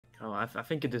Oh, I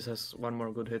think this has one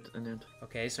more good hit in it.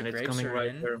 Okay, so And it's grapes coming are right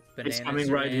in. here. Bananas It's coming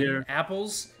are right in. here.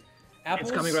 Apples. Apples.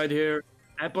 It's coming right here.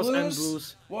 Apples and Blues.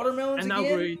 blues. Watermelons And now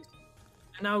again. greens.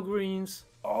 And now greens.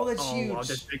 Oh, that's Oh huge. wow,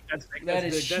 that's big. That's big. That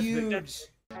That's is big. That's big. huge.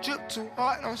 Drip too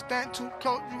hard, don't stand too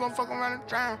close. You gon' fuck around and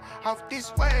drown. Off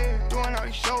this way, doing all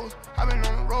these shows. I've been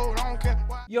on the road, I don't care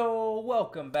what. Yo,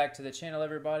 welcome back to the channel,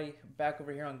 everybody. Back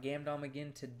over here on Gamdom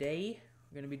again. Today,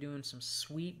 we're going to be doing some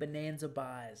Sweet Bonanza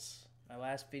buys. My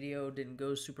last video didn't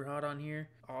go super hot on here.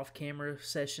 Off-camera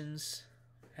sessions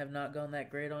have not gone that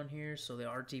great on here, so the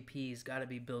RTP's got to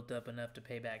be built up enough to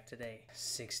pay back today.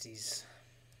 60s.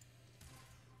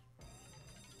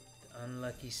 The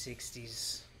unlucky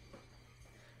 60s.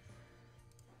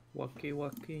 Wacky.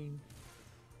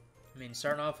 I mean,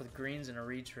 starting off with greens and a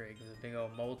retrig with a big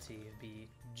old multi would be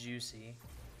juicy.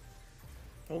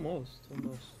 Almost.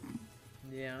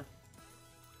 Yeah.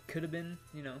 Could have been,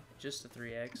 you know, just a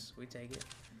 3x. We take it.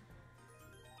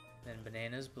 Then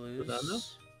bananas, blues.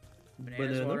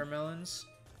 Bananas, watermelons.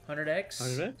 100x.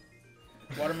 100x?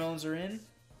 Watermelons are in.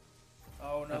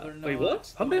 Oh, no, they're not. Wait,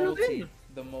 what? How many are in?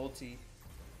 The multi.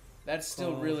 That's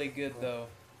still really good, though.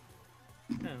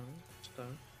 Yeah, start.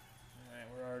 Alright,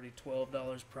 we're already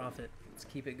 $12 profit. Let's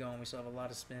keep it going. We still have a lot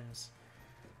of spins.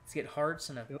 Let's get hearts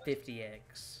and a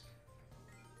 50x.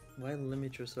 Why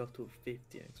limit yourself to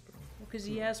 50x, bro? Well, because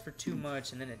he asks for too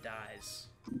much and then it dies.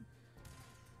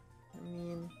 I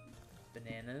mean...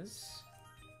 Bananas.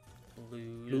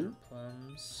 Blues. Blue?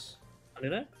 Plums.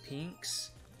 100x?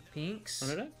 Pinks.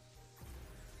 100x?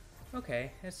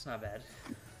 Okay, it's not bad.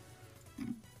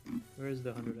 Where is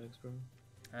the 100x, bro?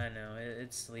 I know,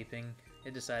 it's sleeping.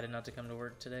 It decided not to come to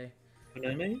work today.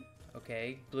 Banana?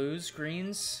 Okay, blues,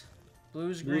 greens.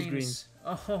 Blues, Blues, greens.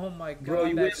 greens. Oh my god, Bro,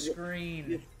 you that went-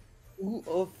 screen.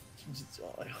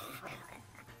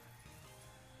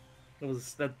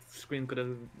 That screen could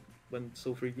have went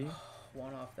so freaky.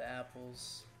 One off the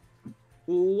apples.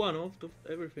 Ooh, one off of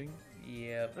everything.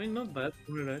 Yep, I mean, not bad.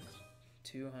 100x.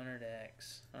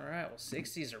 200x. Alright, well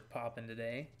 60s are popping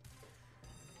today.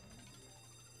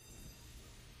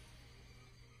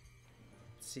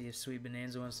 Let's see if Sweet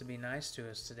Bonanza wants to be nice to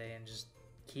us today and just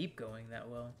keep going that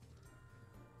well.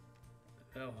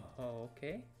 Oh,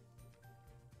 okay.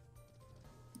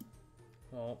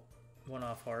 Well, one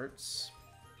off hearts.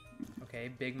 Okay,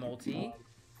 big multi.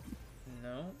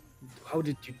 No. How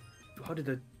did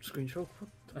that screen show?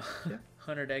 Yeah.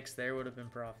 100x there would have been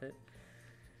profit.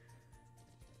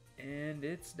 And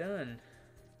it's done.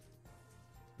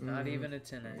 Not even a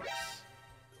 10x.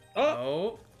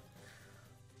 Oh!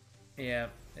 Yeah,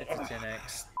 it's a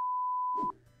 10x.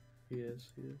 He is.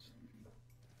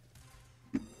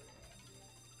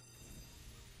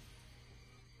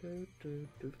 And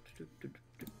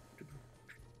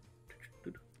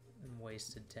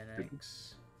wasted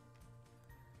 10x.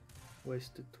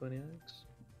 Wasted 20x.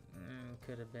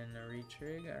 Could have been a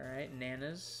retrig. Alright,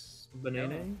 nanas.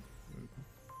 Banana? No.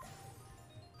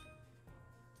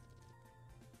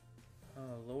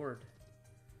 Oh, Lord.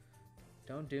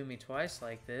 Don't do me twice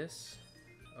like this.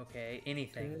 Okay,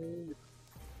 anything.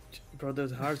 Bro,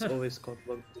 those hearts always caught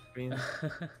blocked the screen.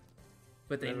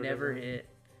 But they never hit.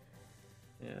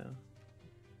 Yeah.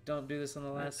 Don't do this on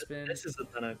the last spin. This is a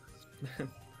 10x.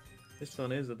 This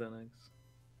one is a 10x.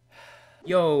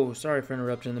 Yo, sorry for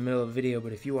interrupting in the middle of the video,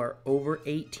 but if you are over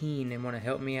 18 and want to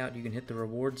help me out, you can hit the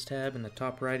rewards tab in the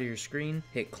top right of your screen,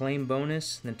 hit claim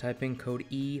bonus, then type in code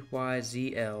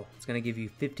EYZL. It's going to give you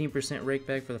 15%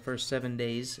 rakeback for the first 7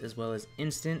 days, as well as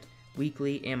instant,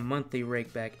 weekly, and monthly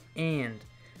rakeback, and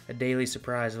a daily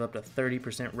surprise of up to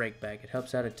 30% rakeback. It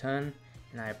helps out a ton,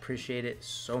 and I appreciate it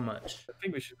so much. I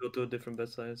think we should go to a different bet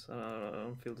size. I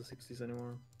don't feel the 60s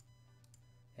anymore.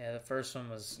 Yeah, the first one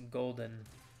was golden,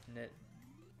 and it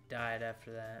died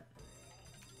after that.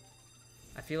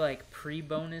 I feel like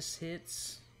pre-bonus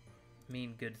hits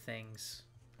mean good things.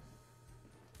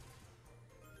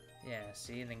 Yeah,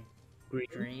 see, and then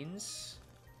greens.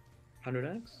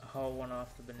 100x? Oh, one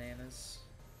off the bananas.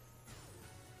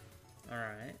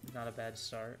 Alright, not a bad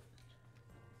start.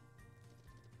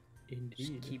 Indeed.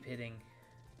 Just keep hitting.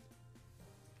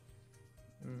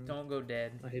 Don't go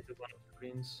dead. I hate the one of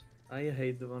screens. I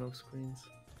hate the one of screens.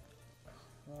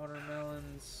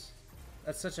 Watermelons.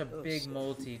 That's such a big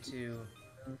multi, too.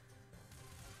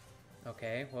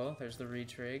 Okay, well, there's the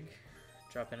retrig.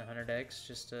 Drop in 100x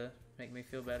just to make me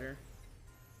feel better.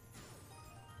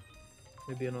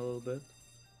 Maybe in a little bit.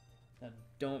 Now,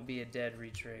 don't be a dead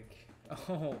retrig.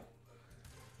 Oh!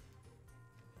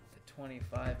 The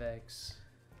 25x.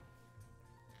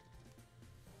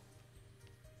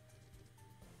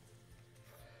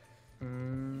 No.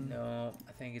 No,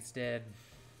 I think it's dead.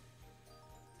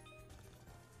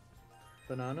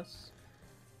 Bananas.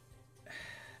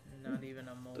 Not even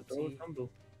a The dollar multi. combo.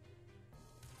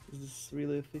 Is this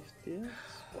really a 50x?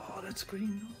 Wow, that's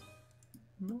green.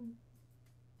 No.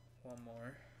 One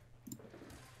more.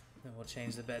 Then we'll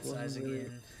change the bet One size more.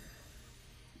 again.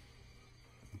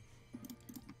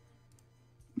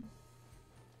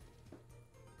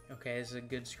 Okay, this is a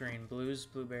good screen. Blues,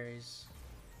 blueberries,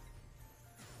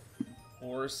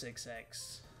 or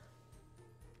 6x.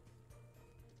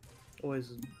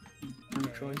 Always your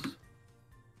Okay. choice.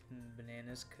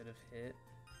 Bananas could have hit.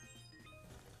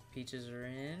 Peaches are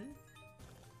in.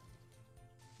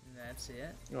 And that's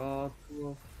it. Oh, 2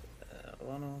 off.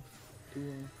 1 off.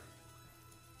 2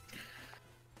 off.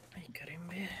 Ay,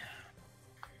 carimbe.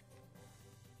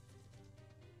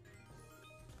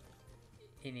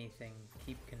 Anything.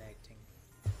 Keep connecting.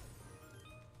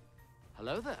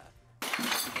 Hello there.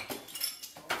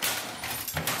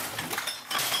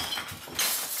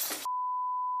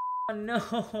 Oh no,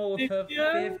 the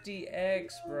 50x,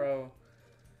 bro.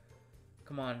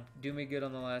 Come on, do me good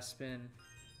on the last spin.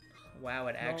 Wow,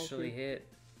 it actually hit.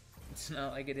 It's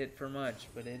not like it hit for much,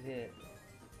 but it hit.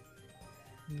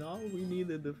 No, we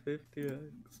needed the 50x.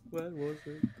 What was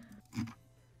it?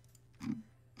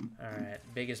 Alright,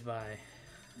 biggest buy.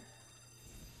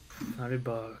 100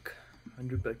 buck.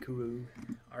 100 buckaroo.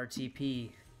 RTP,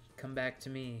 come back to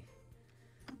me.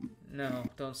 No,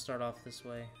 don't start off this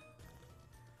way.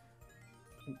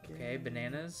 Okay,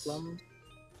 bananas. Plums.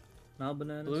 Now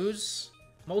bananas. Blues.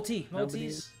 Multi, Now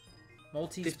multis.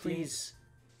 Multis, 15. please.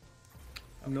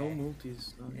 No Okay.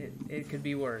 multis. No. It could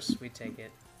be worse. We take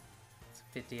it. It's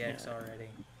 50x Yeah. already.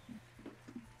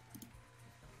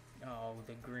 Oh,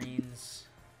 the greens.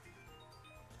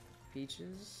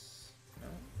 Peaches. No.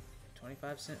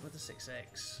 25 cent with a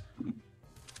 6x.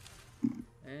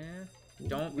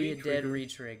 Don't be a dead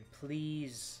retrig,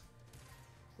 please.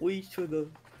 We should have.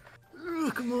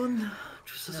 Come on.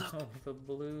 Just as No, the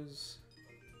blues.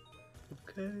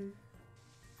 Okay.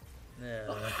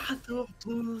 No. Two of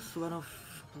blues. 1 of.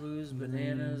 Blues,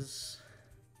 bananas.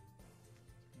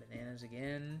 Bananas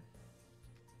again.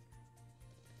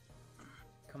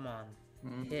 Come on.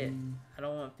 Hit. I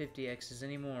don't want 50x's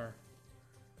anymore.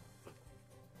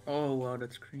 Oh wow,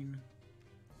 that's green.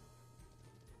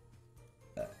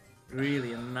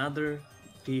 Really, another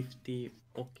 50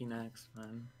 Okinax,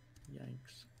 man.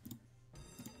 Yikes.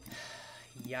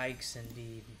 Yikes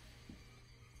indeed.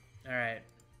 Alright.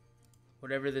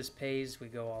 Whatever this pays, we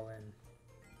go all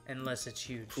in. Unless it's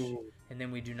huge. Cool. And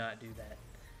then we do not do that.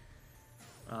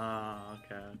 Ah,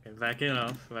 okay. Back it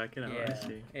up. I Yeah.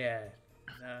 see. Yeah.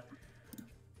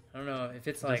 I don't know if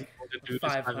it's Does like he want to do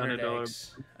this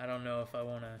 500x. I don't know if I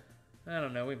want to. I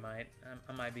don't know. We might.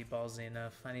 I might be ballsy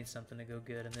enough. I need something to go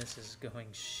good, and this is going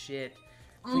shit.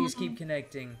 Please keep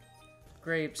connecting.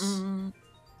 Grapes.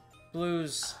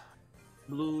 Blues.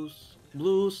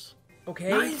 Blues. Okay.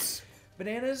 Nice.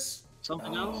 Bananas.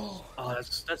 Something else. Oh,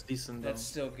 that's decent though. That's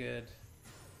still good.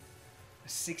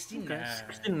 69. Okay,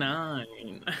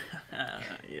 69.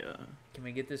 Yeah. Can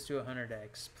we get this to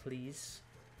 100x, please?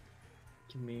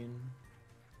 You mean?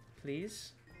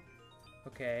 Please?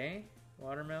 Okay.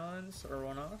 Watermelons or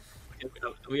one off? Did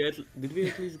we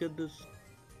at least get this?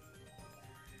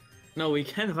 No, we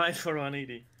can't buy for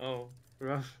 180. Oh,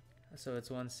 rough. So it's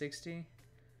 160.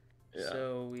 Yeah.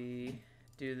 So we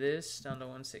do this down to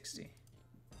 160.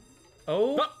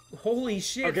 Oh! Holy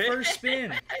shit! Okay. First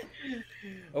spin.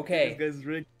 Okay. This guy's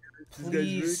rigged.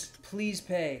 Please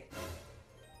pay.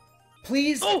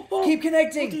 Please Oh, keep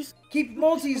connecting. multis. Keep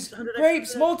multis. 100x.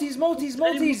 Grapes. Multis.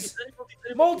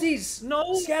 Multis.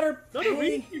 No. Scatter. Not a Pay.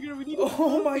 ring. We need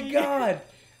Oh my god.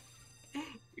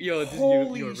 Yo, this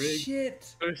Holy you're rigged.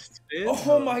 shit. First spin.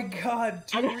 Oh my god.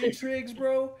 2 retrigs,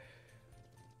 bro.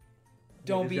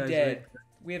 Don't this be guy's dead. rigged.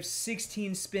 We have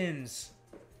 16 spins.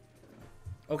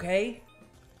 Okay?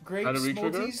 Grapes,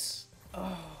 retrigger? multis.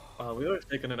 Oh, we are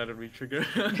taking another retrigger.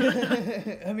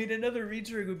 I mean, another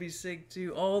retrig would be sick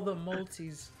too. All the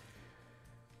multis.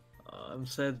 I'm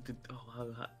sad.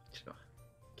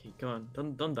 Okay, come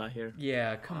on. Don't die here.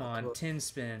 Yeah, come on. close. 10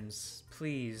 spins.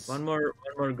 Please. One more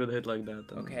good hit like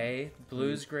that. and- Okay.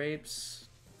 Blues, grapes.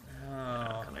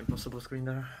 Oh, An impossible screen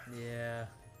there. yeah.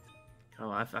 Oh,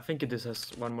 I think this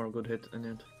has one more good hit in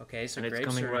it. Okay, so And it's grapes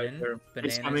coming are right in. here.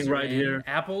 Bananas It's coming are right in. here.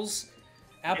 Apples.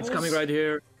 Apples. It's coming right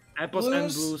here. Apples and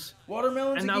Blues. blues.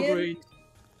 Watermelons And now again. greens.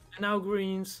 And now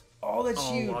greens. Oh, that's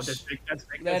Oh, huge. wow, that's big. That's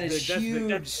big. That That's is big. huge.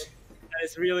 That's big. That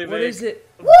is really big. What is it?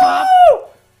 Woo!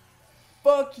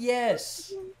 Fuck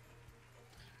yes.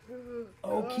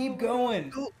 Oh, keep going.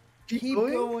 Go. Keep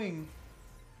going.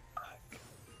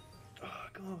 Oh,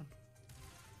 come on.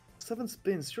 7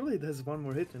 spins. Surely it has one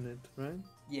more hit in it, right?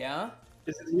 Yeah.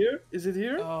 Is it here? Is it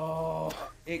here? Oh,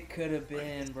 it could have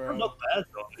been, Still bro. not bad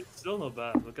though. It's still not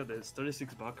bad. Look at this,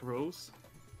 36 buck rows.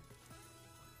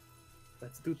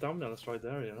 That's 2 thumbnails right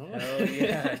there, you know? Hell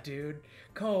yeah, dude.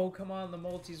 Cole, come on, the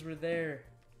multis were there.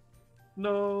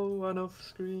 No, one off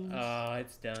screens. Oh,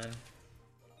 it's done.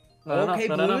 No, no, Okay,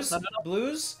 no, no, no, blues. no, no, no.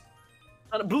 Blues.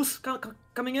 Blues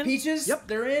coming in. Peaches. Yep.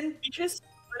 They're in. Peaches.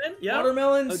 Right in. Yeah.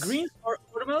 Watermelons. Greens or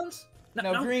watermelons?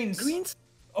 No, greens. Greens.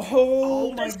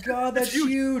 Oh my that's god, that's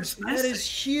huge. That massive. is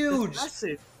huge. That's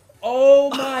massive. Oh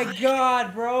my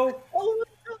god, bro. Oh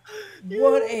my god.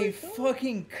 What a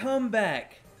fucking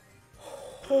comeback.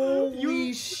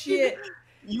 Holy shit.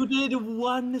 You did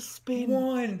one spin.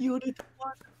 One. You did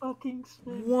one fucking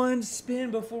spin. One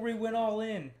spin before we went all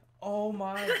in. Oh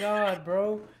my god,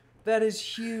 bro. That is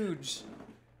huge.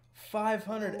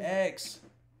 500x.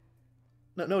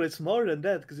 No, it's more than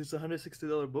that because it's a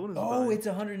 $160 bonus. Oh, buy. it's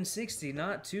 160,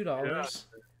 not $2.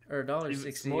 Or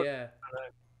 $1.60, more yeah. than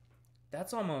that.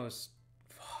 That's almost...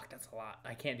 Fuck, that's a lot.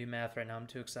 I can't do math right now. I'm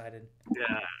too excited.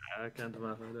 Yeah, I can't do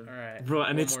math either. Alright. Bro,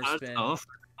 and one it more starts spin. off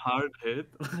hard hit.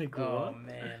 Like, Oh, what?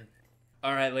 man.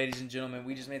 Alright, ladies and gentlemen,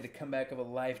 we just made the comeback of a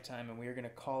lifetime, and we are going to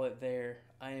call it there.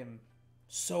 I am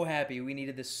so happy. We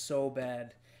needed this so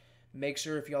bad. Make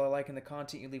sure if y'all are liking the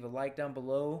content, you leave a like down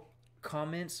below.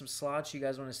 Comment some slots you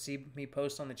guys want to see me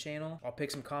post on the channel. I'll pick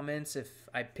some comments. If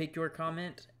I pick your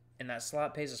comment and that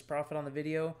slot pays us profit on the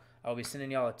video, I'll be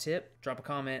sending y'all a tip. Drop a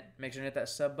comment. Make sure to hit that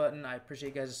sub button. I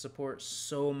appreciate you guys' support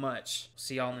so much.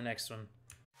 See y'all in the next one.